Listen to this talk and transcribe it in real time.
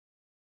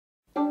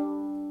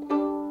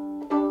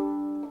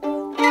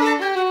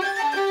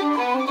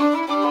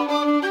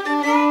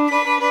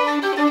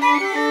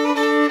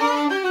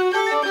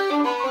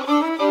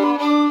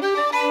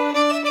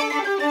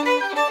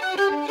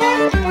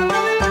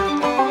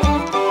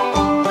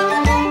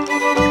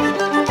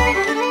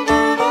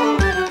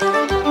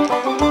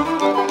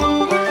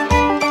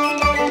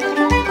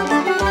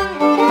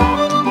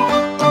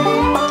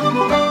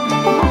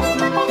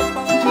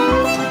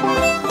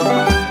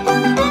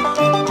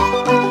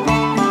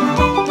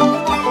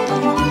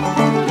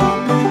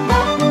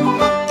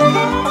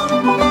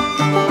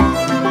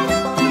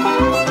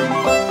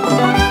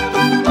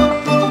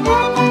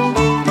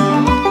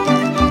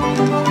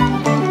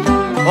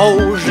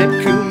Oh, Zip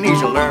Coon,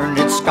 he's a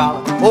learned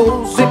scholar.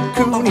 Oh, Zip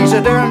Coon, he's a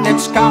learned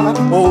scholar.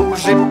 Oh,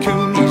 Zip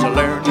Coon, he's a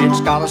learned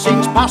scholar.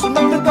 Sings possum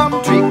up the gum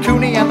tree,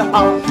 Cooney and the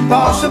holler.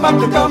 Possum up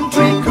the gum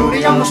tree,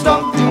 Cooney on the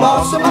stump.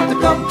 Possum up the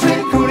gum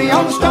tree, Cooney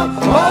on the stump.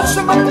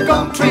 Possum up the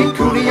gum tree,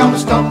 Cooney on the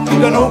stump.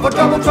 Then over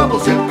double trouble,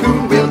 Zip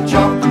Coon will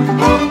jump.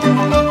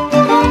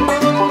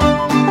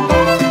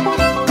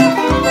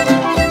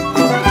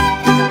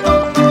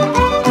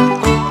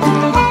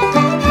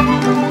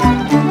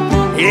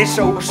 Yes,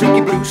 old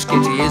Silky Blue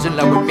Skins, he is in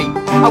love with me.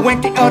 I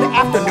went the other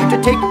afternoon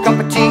to take a cup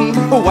of tea.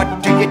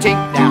 What do you take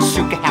now,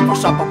 Suki, half for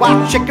supper?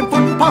 Wild chicken foot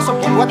and possum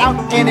without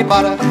any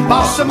butter.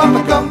 Possum up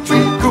the gum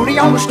tree, Cooney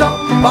on the stump.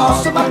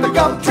 Possum up the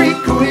gum tree,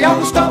 Cooney on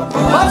the stump.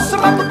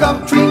 Possum up the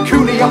gum tree,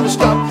 Cooney on the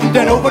stump.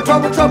 Then over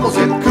troubles,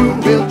 Zip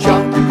Coon will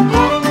jump.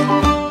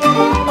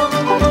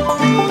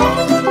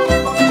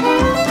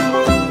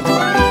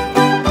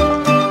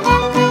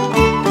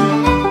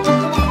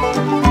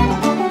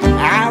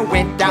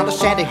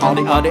 Sandy Hall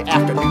the other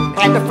afternoon,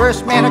 and the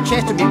first man I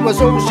chanced to meet was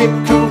old Zip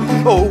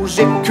Coon. Oh,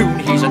 Zip Coon,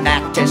 he's a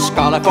knack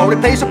scholar, for he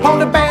plays upon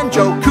the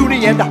banjo,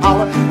 Cooney and the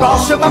holler.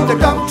 Possum up the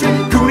gum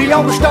tree, Cooney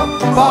on the stump.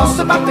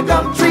 Possum up the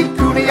gum tree,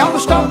 Cooney on the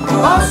stump.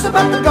 Possum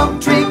up the gum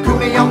tree,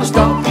 Cooney on the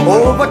stump.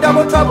 Over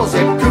double trouble,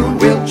 Zip Coon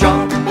will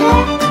jump.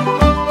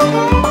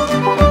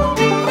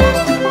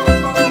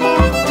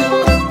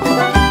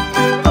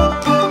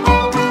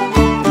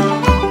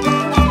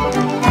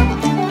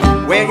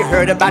 Well, you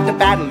heard about the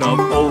Battle of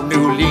Old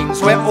New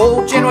Orleans, where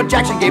old General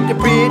Jackson gave the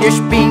British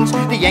beans.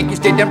 The Yankees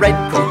did them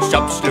redcoats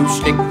up Slough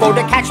Slick for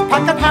the catch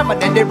Puck and Hammer,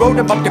 then they rode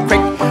them up the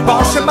creek.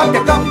 Possum up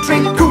the gum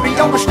tree, Cooney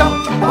on the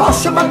stump.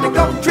 Possum up the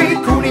gum tree,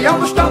 Cooney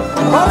on the stump.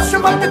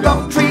 Possum up the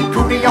gum tree,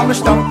 Cooney on the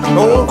stump.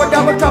 Over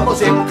double trouble,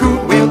 Zip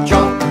Coon will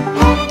jump.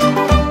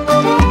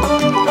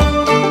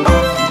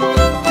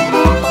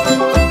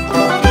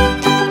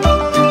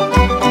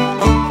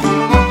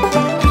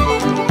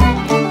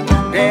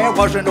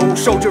 Was an old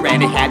soldier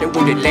and he had a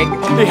wounded leg.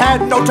 He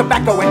had no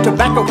tobacco and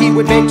tobacco he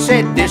would beg.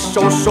 Said this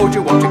old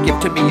soldier, won't you give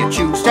to me a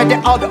chew? Said the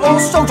other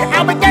old soldier,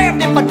 I'll be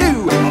damned if I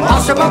do.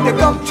 Possum up the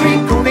gum tree,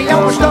 Cooney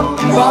on the stump.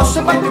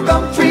 Possum up the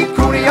gum tree,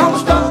 Cooney on the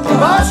stump.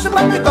 Possum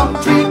up the gum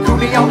tree,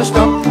 Cooney on the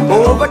stump.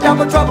 Over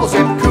double trouble,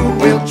 Zip Coon